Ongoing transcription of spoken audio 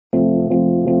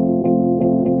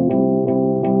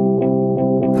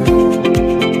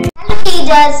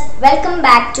readers, welcome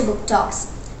back to Book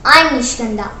Talks. I'm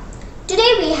Nishkanda.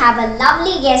 Today we have a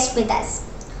lovely guest with us,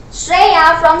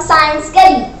 Shreya from Science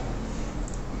Gully.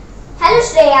 Hello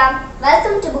Shreya,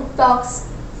 welcome to Book Talks.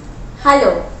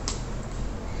 Hello.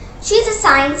 She's a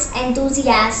science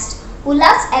enthusiast who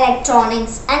loves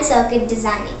electronics and circuit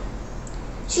designing.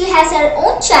 She has her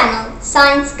own channel,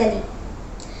 Science Gully.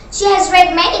 She has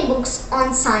read many books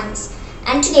on science,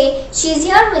 and today she is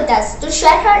here with us to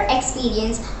share her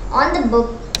experience on the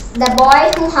book, The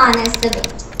Boy Who Harnessed the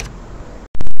Wind.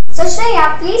 So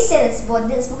Shreya, please tell us what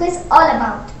this book is all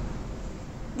about.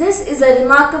 This is a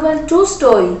remarkable true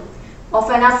story of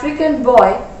an African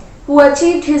boy who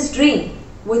achieved his dream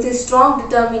with his strong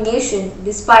determination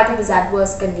despite of his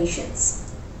adverse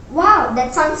conditions. Wow,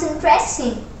 that sounds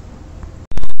interesting.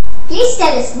 Please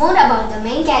tell us more about the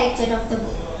main character of the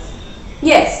book.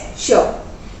 Yes, sure.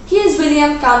 He is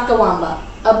William Kamkwamba,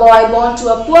 a boy born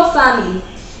to a poor family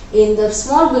in the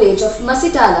small village of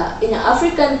Masitala in an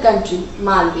African country,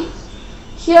 Malawi.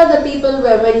 Here the people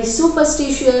were very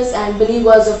superstitious and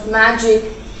believers of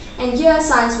magic, and here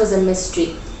science was a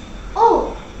mystery.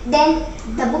 Oh, then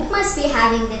the book must be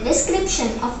having the description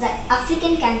of the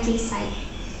African countryside.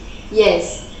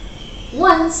 Yes.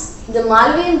 Once the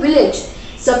Malawian village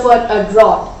suffered a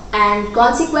drought, and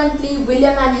consequently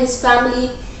William and his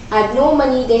family had no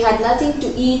money. They had nothing to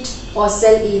eat or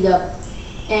sell either.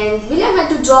 And William had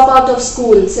to drop out of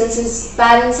school since his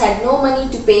parents had no money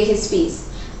to pay his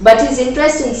fees. But his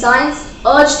interest in science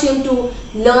urged him to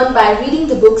learn by reading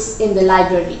the books in the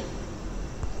library.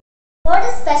 What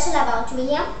is special about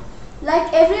William?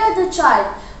 Like every other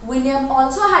child, William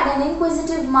also had an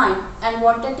inquisitive mind and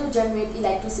wanted to generate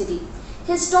electricity.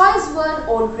 His toys were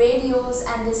old radios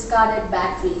and discarded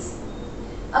batteries.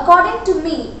 According to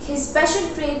me, his special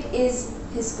trait is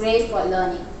his grade for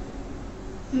learning.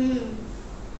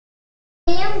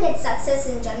 William gets success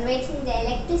in generating the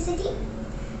electricity?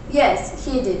 Yes,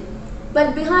 he did.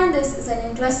 But behind this is an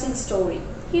interesting story.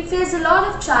 He faced a lot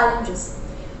of challenges.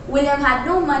 William had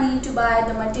no money to buy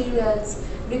the materials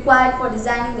required for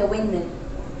designing the windmill.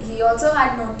 He also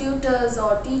had no tutors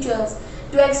or teachers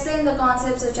to explain the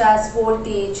concepts such as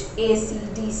voltage, AC,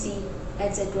 DC,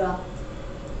 etc.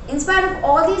 In spite of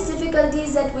all these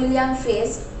difficulties that William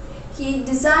faced, he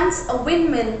designs a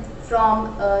windmill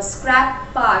from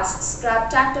scrap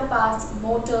tractor parts,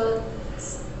 motor,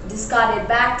 discarded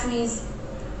batteries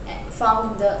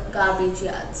found in the garbage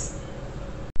yards.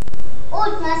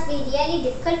 Oh, it must be really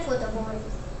difficult for the boy.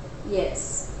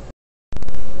 Yes.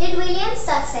 Did William's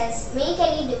success make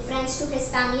any difference to his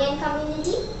family and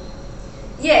community?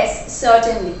 Yes,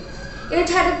 certainly. It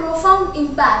had a profound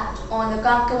impact on the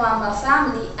Kamkwamba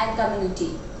family and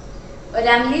community. But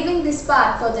I am leaving this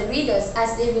part for the readers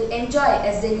as they will enjoy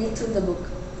as they read through the book.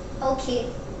 Okay.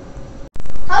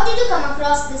 How did you come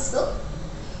across this book?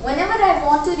 Whenever I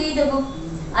want to read a book,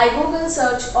 I Google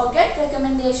search or get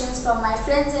recommendations from my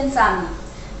friends and family.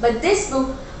 But this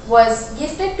book was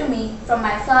gifted to me from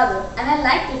my father and I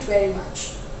liked it very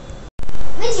much.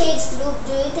 Which age group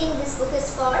do you think this book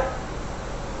is for?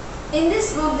 In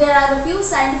this book there are a few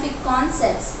scientific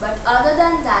concepts, but other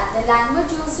than that the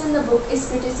language used in the book is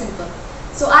pretty simple.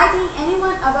 So I think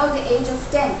anyone above the age of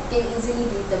 10 can easily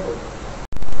read the book.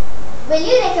 Will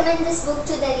you recommend this book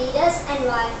to the readers and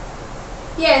why?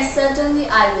 Yes, certainly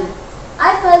I will.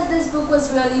 I felt this book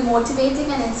was really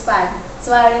motivating and inspiring,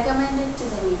 so I recommend it to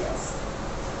the readers.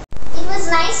 It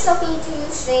was nice talking to you,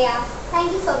 Shreya.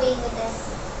 Thank you for being with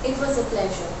us. It was a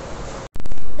pleasure.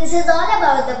 This is all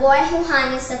about the boy who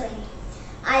harnessed the wind.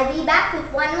 I'll be back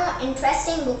with one more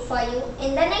interesting book for you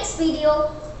in the next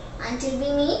video. Until we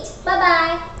meet,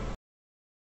 bye-bye.